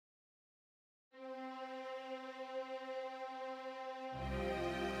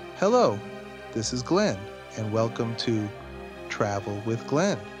Hello, this is Glen, and welcome to Travel with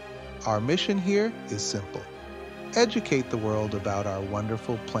Glen. Our mission here is simple. Educate the world about our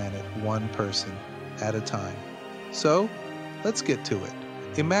wonderful planet one person at a time. So, let's get to it.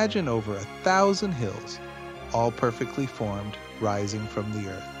 Imagine over 1,000 hills, all perfectly formed, rising from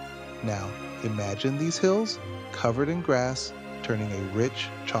the earth. Now, imagine these hills covered in grass, turning a rich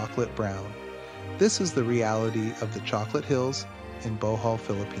chocolate brown. This is the reality of the Chocolate Hills in Bohol,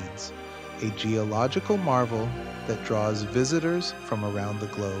 Philippines, a geological marvel that draws visitors from around the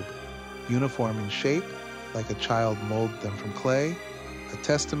globe. Uniform in shape, like a child molded them from clay, a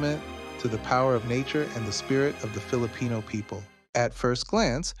testament to the power of nature and the spirit of the Filipino people. At first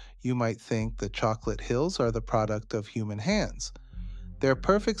glance, you might think the Chocolate Hills are the product of human hands. Their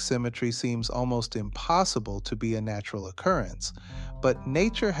perfect symmetry seems almost impossible to be a natural occurrence, but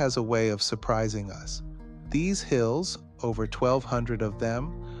nature has a way of surprising us. These hills, over 1,200 of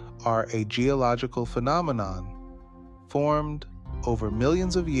them, are a geological phenomenon. Formed over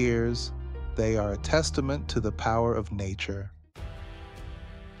millions of years, they are a testament to the power of nature.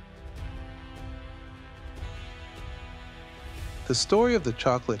 The story of the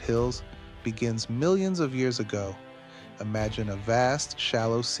Chocolate Hills begins millions of years ago. Imagine a vast,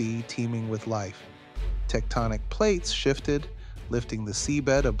 shallow sea teeming with life. Tectonic plates shifted, lifting the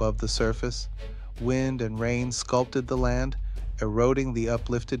seabed above the surface. Wind and rain sculpted the land, eroding the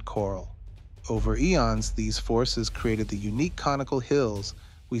uplifted coral. Over eons, these forces created the unique conical hills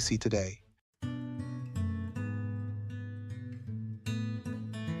we see today.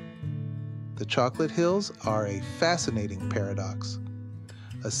 The Chocolate Hills are a fascinating paradox.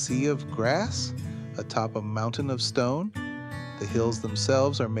 A sea of grass atop a mountain of stone. The hills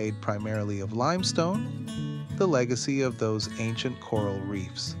themselves are made primarily of limestone, the legacy of those ancient coral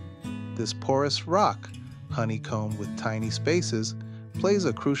reefs. This porous rock, honeycombed with tiny spaces, plays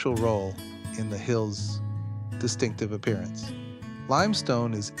a crucial role in the hill's distinctive appearance.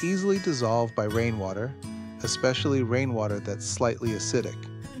 Limestone is easily dissolved by rainwater, especially rainwater that's slightly acidic.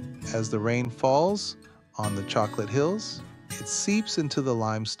 As the rain falls on the Chocolate Hills, it seeps into the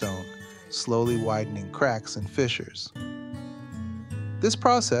limestone, slowly widening cracks and fissures. This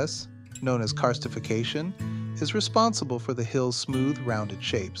process, known as karstification, is responsible for the hill's smooth, rounded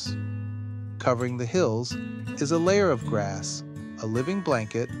shapes. Covering the hills is a layer of grass, a living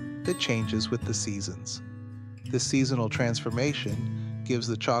blanket that changes with the seasons. This seasonal transformation gives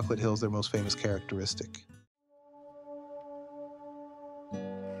the Chocolate Hills their most famous characteristic.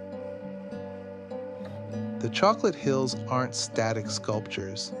 The Chocolate Hills aren't static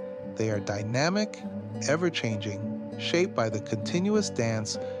sculptures. They are dynamic, ever-changing, shaped by the continuous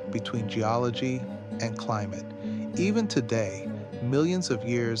dance between geology and climate. Even today, millions of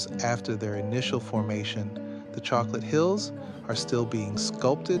years after their initial formation, the Chocolate Hills are still being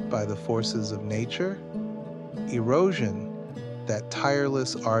sculpted by the forces of nature. Erosion, that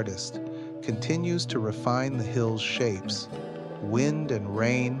tireless artist, continues to refine the hill's shapes. Wind and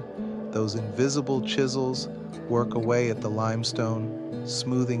rain, those invisible chisels, work away at the limestone,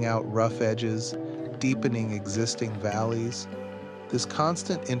 smoothing out rough edges, deepening existing valleys. This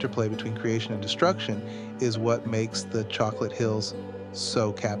constant interplay between creation and destruction is what makes the Chocolate Hills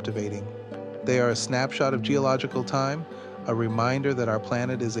so captivating. They are a snapshot of geological time, a reminder that our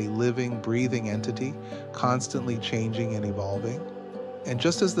planet is a living, breathing entity, constantly changing and evolving. And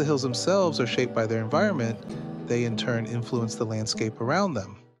just as the hills themselves are shaped by their environment, they in turn influence the landscape around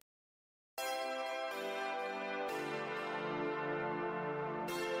them.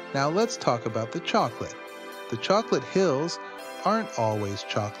 Now let's talk about the chocolate. The Chocolate Hills aren't always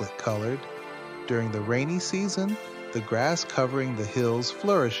chocolate colored. During the rainy season, the grass covering the hills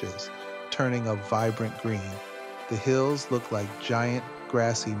flourishes, turning a vibrant green. The hills look like giant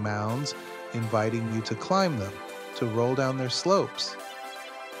grassy mounds, inviting you to climb them, to roll down their slopes.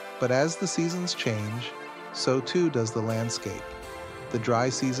 But as the seasons change, so too does the landscape. The dry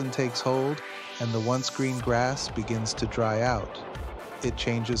season takes hold, and the once green grass begins to dry out. It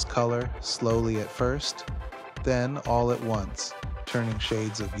changes color, slowly at first, then all at once, turning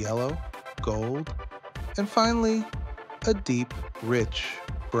shades of yellow, gold, and finally, a deep, rich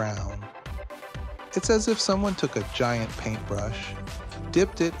brown. It's as if someone took a giant paintbrush,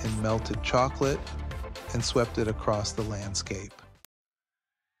 dipped it in melted chocolate, and swept it across the landscape.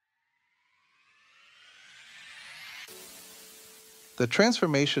 The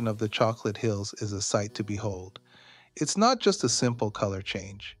transformation of the Chocolate Hills is a sight to behold. It's not just a simple color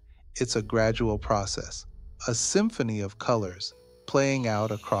change. It's a gradual process, a symphony of colors playing out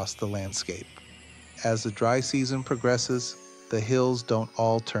across the landscape. As the dry season progresses, the hills don't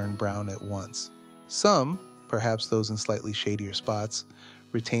all turn brown at once. Some, perhaps those in slightly shadier spots,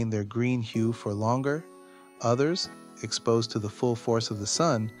 retain their green hue for longer. Others, exposed to the full force of the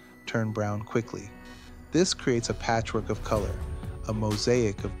sun, turn brown quickly. This creates a patchwork of color, a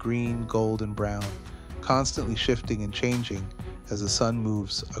mosaic of green, gold, and brown, constantly shifting and changing as the sun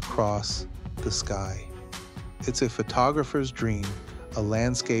moves across the sky. It's a photographer's dream, a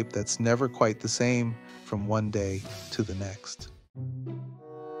landscape that's never quite the same from one day to the next.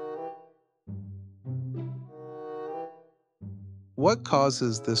 What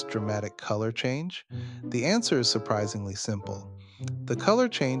causes this dramatic color change? The answer is surprisingly simple. The color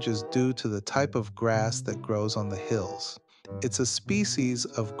change is due to the type of grass that grows on the hills. It's a species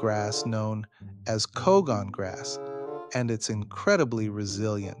of grass known as kogon grass, and it's incredibly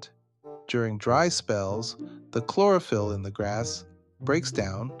resilient. During dry spells, the chlorophyll in the grass breaks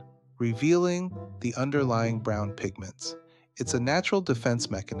down, revealing the underlying brown pigments. It's a natural defense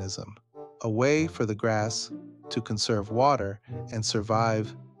mechanism, a way for the grass to conserve water and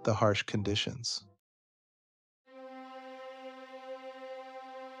survive the harsh conditions.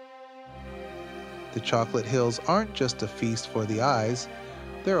 The chocolate hills aren't just a feast for the eyes,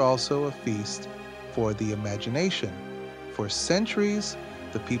 they're also a feast for the imagination. For centuries,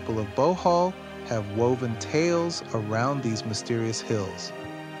 the people of Bohol have woven tales around these mysterious hills.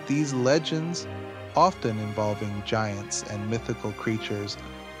 These legends, often involving giants and mythical creatures,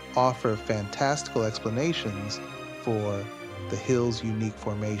 offer fantastical explanations for the hill's unique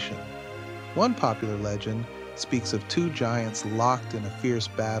formation. One popular legend speaks of two giants locked in a fierce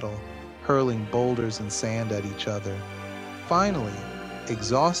battle, hurling boulders and sand at each other. Finally,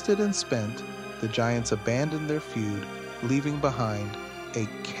 exhausted and spent, the giants abandoned their feud, leaving behind a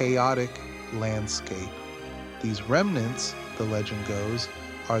chaotic landscape. These remnants, the legend goes,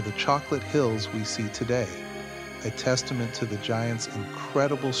 are the chocolate hills we see today, a testament to the giants'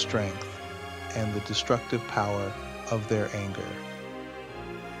 incredible strength and the destructive power of their anger.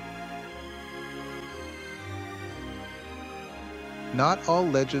 Not all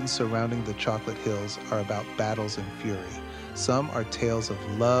legends surrounding the chocolate hills are about battles and fury. Some are tales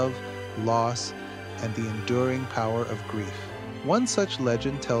of love, loss, and the enduring power of grief. One such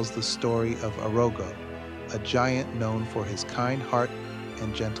legend tells the story of Arogo, a giant known for his kind heart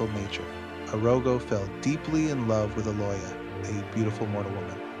and gentle nature. Arogo fell deeply in love with Aloya, a beautiful mortal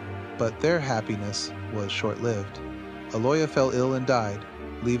woman. But their happiness was short-lived. Aloya fell ill and died,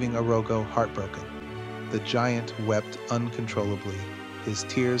 leaving Arogo heartbroken. The giant wept uncontrollably, his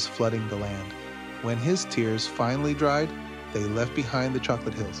tears flooding the land. When his tears finally dried, they left behind the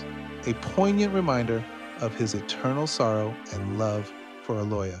chocolate hills, a poignant reminder of his eternal sorrow and love for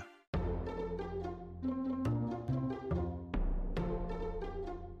Aloya.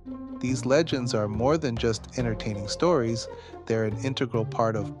 These legends are more than just entertaining stories, they're an integral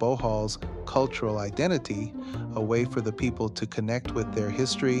part of Bohol's cultural identity, a way for the people to connect with their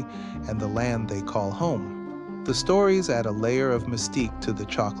history and the land they call home. The stories add a layer of mystique to the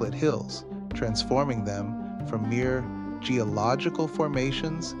chocolate hills, transforming them from mere geological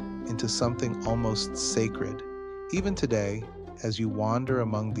formations into something almost sacred. Even today, as you wander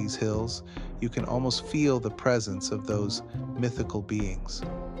among these hills, you can almost feel the presence of those mythical beings.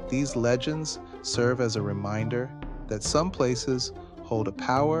 These legends serve as a reminder that some places hold a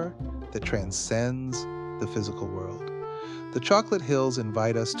power that transcends the physical world. The chocolate hills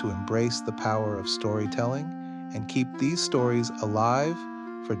invite us to embrace the power of storytelling and keep these stories alive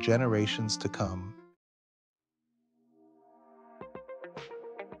for generations to come.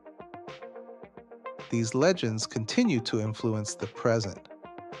 These legends continue to influence the present.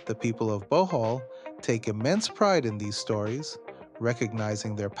 The people of Bohol take immense pride in these stories,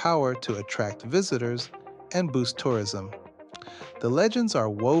 recognizing their power to attract visitors and boost tourism. The legends are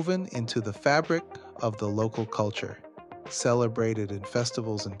woven into the fabric of the local culture, celebrated in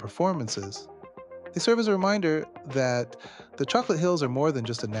festivals and performances. They serve as a reminder that the chocolate hills are more than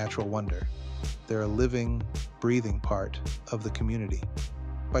just a natural wonder. They're a living, breathing part of the community.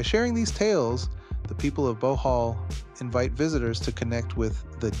 By sharing these tales, the people of Bohol invite visitors to connect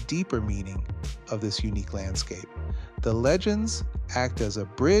with the deeper meaning of this unique landscape. The legends act as a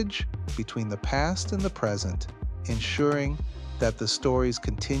bridge between the past and the present, ensuring that the stories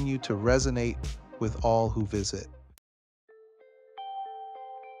continue to resonate with all who visit.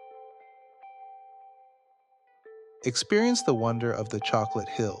 Experience the wonder of the chocolate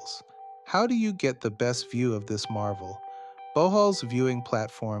hills. How do you get the best view of this marvel? Bohol's viewing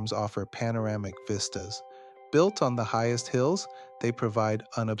platforms offer panoramic vistas. Built on the highest hills, they provide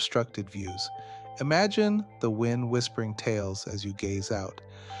unobstructed views. Imagine the wind whispering tales as you gaze out,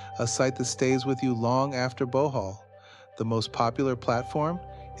 a sight that stays with you long after Bohol. The most popular platform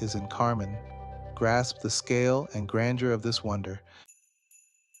is in Carmen. Grasp the scale and grandeur of this wonder.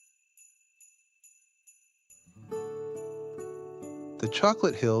 The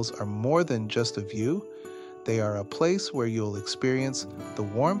Chocolate Hills are more than just a view. They are a place where you'll experience the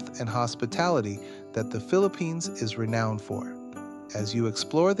warmth and hospitality that the Philippines is renowned for. As you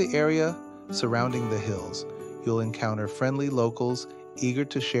explore the area surrounding the hills, you'll encounter friendly locals eager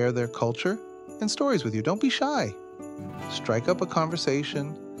to share their culture and stories with you. Don't be shy. Strike up a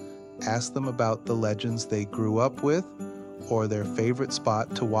conversation, ask them about the legends they grew up with or their favorite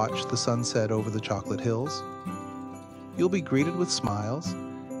spot to watch the sunset over the Chocolate Hills. You'll be greeted with smiles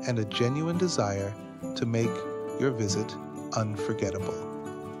and a genuine desire to make your visit unforgettable.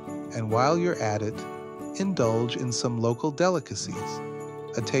 And while you're at it, indulge in some local delicacies,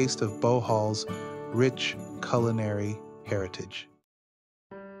 a taste of Bohol's rich culinary heritage.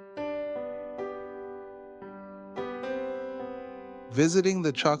 Visiting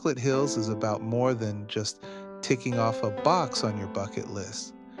the Chocolate Hills is about more than just ticking off a box on your bucket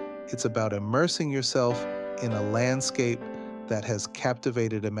list. It's about immersing yourself in a landscape that has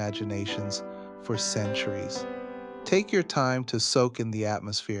captivated imaginations for centuries. Take your time to soak in the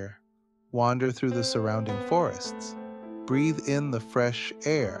atmosphere, wander through the surrounding forests, breathe in the fresh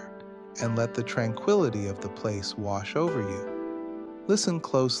air, and let the tranquility of the place wash over you. Listen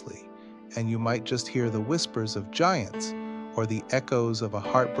closely, and you might just hear the whispers of giants or the echoes of a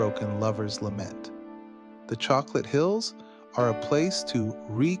heartbroken lover's lament. The Chocolate Hills are a place to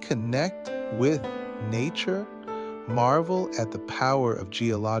reconnect with nature, marvel at the power of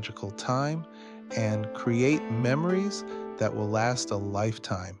geological time, and create memories that will last a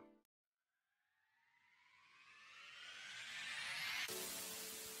lifetime.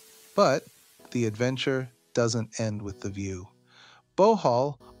 But the adventure doesn't end with the view.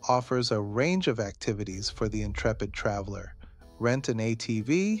 Bohol offers a range of activities for the intrepid traveler. Rent an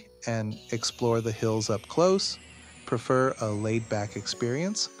ATV and explore the hills up close. Prefer a laid-back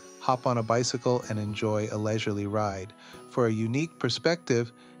experience? Hop on a bicycle and enjoy a leisurely ride. For a unique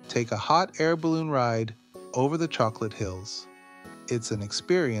perspective, take a hot air balloon ride over the Chocolate Hills. It's an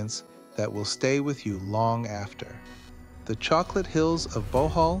experience that will stay with you long after. The Chocolate Hills of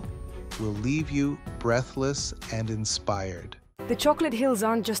Bohol will leave you breathless and inspired. The Chocolate Hills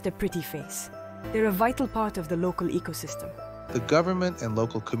aren't just a pretty face. They're a vital part of the local ecosystem. The government and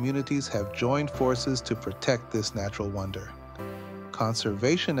local communities have joined forces to protect this natural wonder.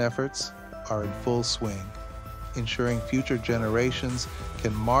 Conservation efforts are in full swing, ensuring future generations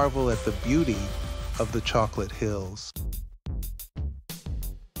can marvel at the beauty of the Chocolate Hills.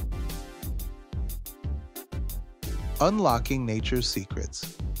 Unlocking nature's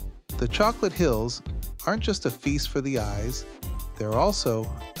secrets. The Chocolate Hills aren't just a feast for the eyes, they're also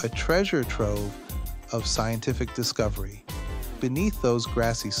a treasure trove of scientific discovery. Beneath those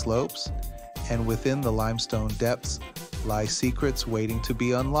grassy slopes and within the limestone depths lie secrets waiting to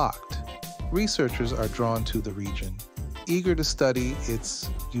be unlocked. Researchers are drawn to the region, eager to study its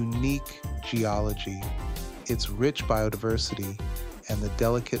unique geology, its rich biodiversity, and the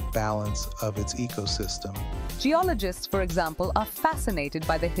delicate balance of its ecosystem. Geologists, for example, are fascinated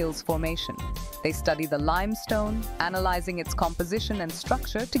by the hill's formation. They study the limestone, analyzing its composition and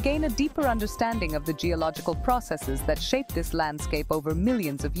structure to gain a deeper understanding of the geological processes that shape this landscape over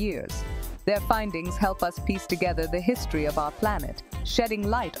millions of years. Their findings help us piece together the history of our planet, shedding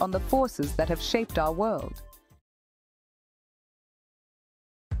light on the forces that have shaped our world.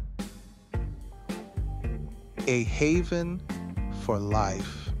 A haven for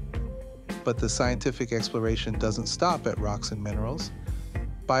life. But the scientific exploration doesn't stop at rocks and minerals.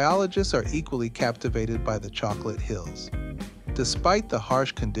 Biologists are equally captivated by the Chocolate Hills. Despite the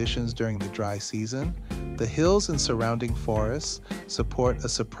harsh conditions during the dry season, the hills and surrounding forests support a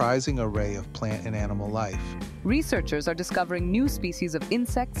surprising array of plant and animal life. Researchers are discovering new species of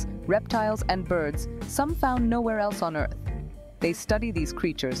insects, reptiles, and birds, some found nowhere else on Earth. They study these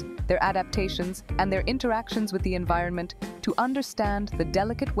creatures, their adaptations, and their interactions with the environment to understand the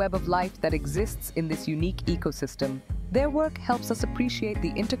delicate web of life that exists in this unique ecosystem. Their work helps us appreciate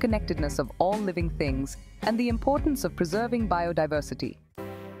the interconnectedness of all living things and the importance of preserving biodiversity.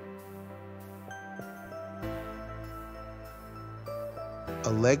 A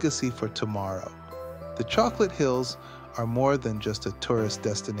legacy for tomorrow. The Chocolate Hills are more than just a tourist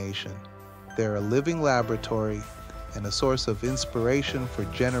destination. They're a living laboratory and a source of inspiration for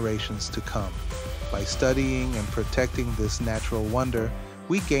generations to come. By studying and protecting this natural wonder,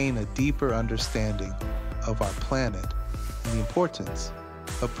 we gain a deeper understanding of our planet and the importance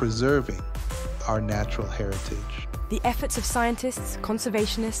of preserving our natural heritage. The efforts of scientists,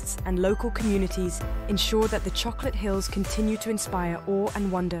 conservationists, and local communities ensure that the Chocolate Hills continue to inspire awe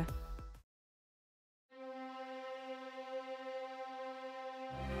and wonder.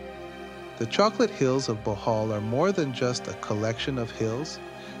 The The chocolate hills of Bohol are more than just a collection of hills.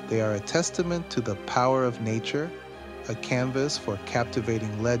 They are a testament to the power of nature, a canvas for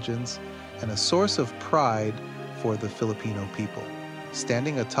captivating legends, and a source of pride for the Filipino people.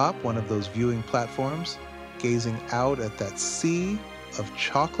 Standing atop one of those viewing platforms, gazing out at that sea of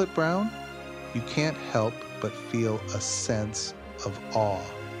chocolate brown, you can't help but feel a sense of awe.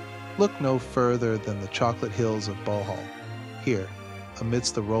 Look no further than the chocolate hills of Bohol. Here,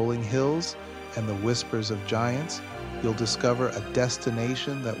 amidst the rolling hills and the whispers of giants, you'll discover a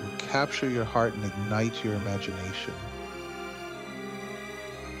destination that will capture your heart and ignite your imagination.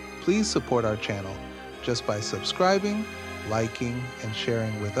 Please support our channel just by subscribing, liking, and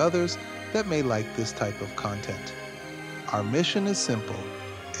sharing with others that may like this type of content. Our mission is simple: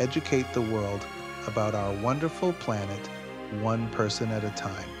 educate the world about our wonderful planet, one person at a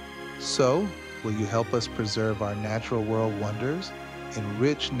time. So, will you help us preserve our natural world wonders,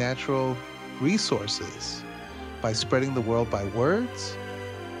 enrich natural resources by spreading the world by words?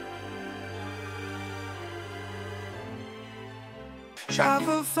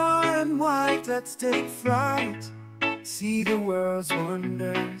 Travel far and wide, let's take flight. See the world's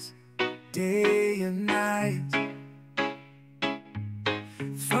wonders, day and night.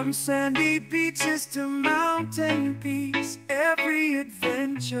 From sandy beaches to mountain peaks, every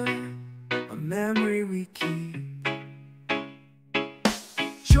adventure a memory we keep.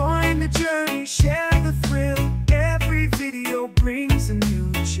 Join the journey, share the thrill.